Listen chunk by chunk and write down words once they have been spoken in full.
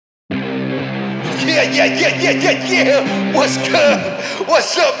Yeah. What's good?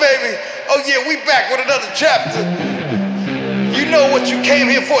 What's up, baby? Oh yeah, we back with another chapter. You know what you came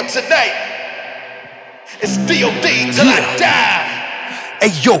here for tonight. It's D.O.D. till I die.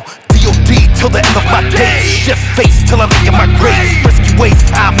 Hey yo, D.O.D. till the end of my days. Shift face till I lay in my grave. Risky ways,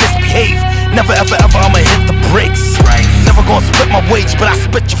 I misbehave. Never ever ever I'ma hit the brakes. Never gonna split my wage, but I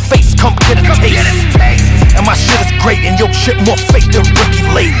split your face. Come get a taste. And my shit is great, and your shit more fake than Ricky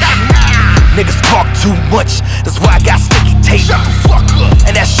Lake. Niggas talk too much, that's why I got sticky tape. Shut the fuck up.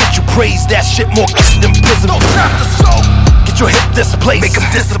 And that shit you praise, that shit more than prison. Don't stop the soul. Get your hip displaced, make them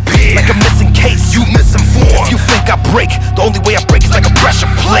disappear like a missing case. You misinformed. If you think I break, the only way I break is like a pressure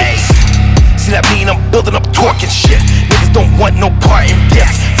plate. See that mean I'm building up torque and shit. Niggas don't want no part in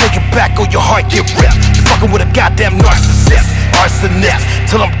this. Take it back or your heart get ripped. You fucking with a goddamn narcissist, arsonist,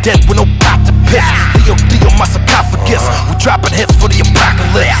 till I'm dead with no pot to piss. D.O.D. on my sarcophagus, we dropping hits for the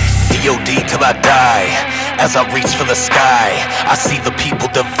apocalypse. D.O.D. till I die. As I reach for the sky, I see the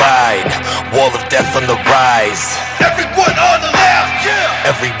people divide. Wall of death on the rise. Everyone on the left, yeah.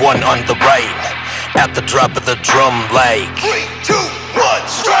 Everyone on the right. At the drop of the drum like 3, 2, 1,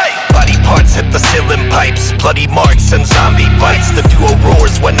 strike. Body parts hit the ceiling pipes. Bloody marks and zombie bites. The duo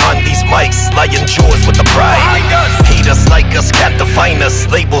roars when on these mics. Lion jaws with the pride. Hate us like us, can't define us.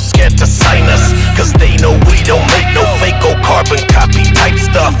 Labels scared to sign us, cause they know we don't make no fake old carbon copy type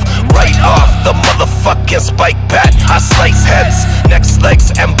stuff. Right off the motherfucking spike bat, I slice heads, necks,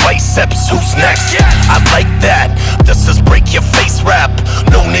 legs, and biceps. Who's next? I like that. This is break your face rap.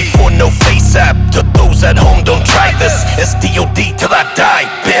 No need for no face app. To those at home, don't try this. It's D.O.D. till I die,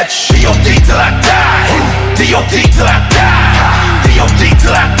 bitch. D.O.D. till I die. D.O.D. till I die. D.O.D.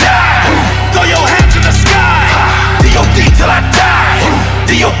 till I die. Throw your hands in the sky. D.O.D. till I die.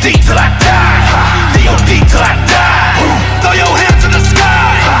 D.O.D. till I die. D.O.D. till I die. Throw your hands in the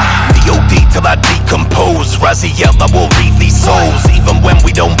sky. D.O.D. till I decompose. Raziel, I will read these souls. Even when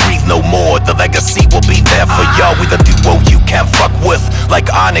we don't breathe no more, the legacy will be there for y'all. We the duo you can't fuck with,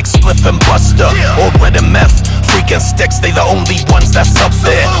 like Onyx, Spliff, and Buster, or Red and Meth. Freaking sticks, they the only ones that's up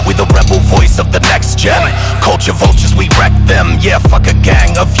there. We the rebel voice of the next gen. Culture vultures, we wreck them. Yeah, fuck a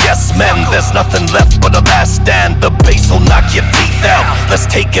gang of yes men. There's nothing left but a last stand. The bass will knock your teeth out. Let's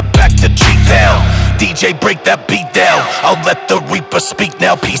take it back to G-Town. DJ, break that beat down. I'll let the Reaper speak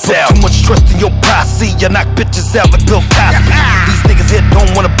now, peace out. Too much trust in your posse, you knock bitches out like Bill Cosby. These niggas here don't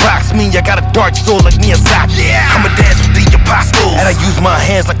wanna box me. I got a dark soul like Miyazaki. I'ma dance with the apostles, and I use my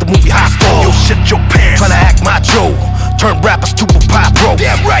hands like the movie Hostel. Yo, shit your pants, tryna act macho. Turn rappers to a pop bro.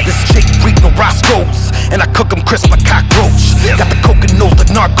 Damn right. This chick freak no Roscoe's, and I cook them crisp like cockroach. Got the coke and nose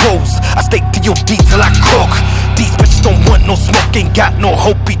like narcos. I stay D.O.D. till I croak. These bitches don't want no smoke, ain't got no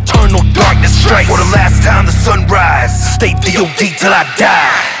hope. Eternal darkness strikes. For the last time the sun rise, stay D.O.D. till I die.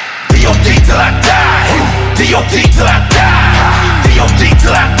 D.O.D. till I die. D.O.D. till I die. D.O.D.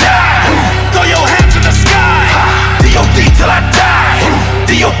 till I die. Throw your hands in the sky. D.O.D. till I die.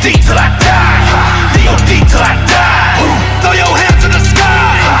 D.O.D. till I die. D.O.D. till I die. Throw your hands in the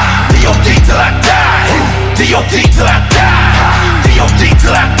sky. D.O.D. till I die. D.O.D. till I die. D.O.D.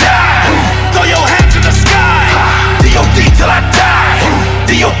 till I die. Throw your hands in the sky. D.O.D. till I die.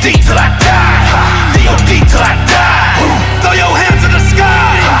 D.O.D. till I die. D.O.D. till I die. Throw your hands in the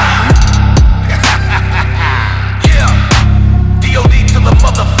sky. Yeah, D.O.D. till the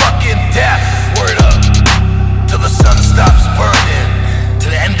motherfucking death. Word up. Till the sun stops burning. To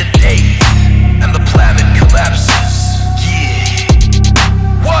the end of days and the planet collapses. Yeah.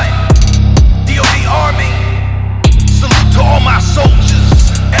 What? D.O.D. Army. Salute to all my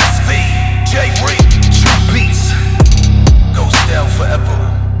soldiers. SV, J. Reaper, Chubeats. Goes down forever.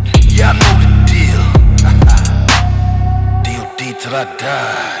 Yeah, I know the deal. D.O.D. till I die.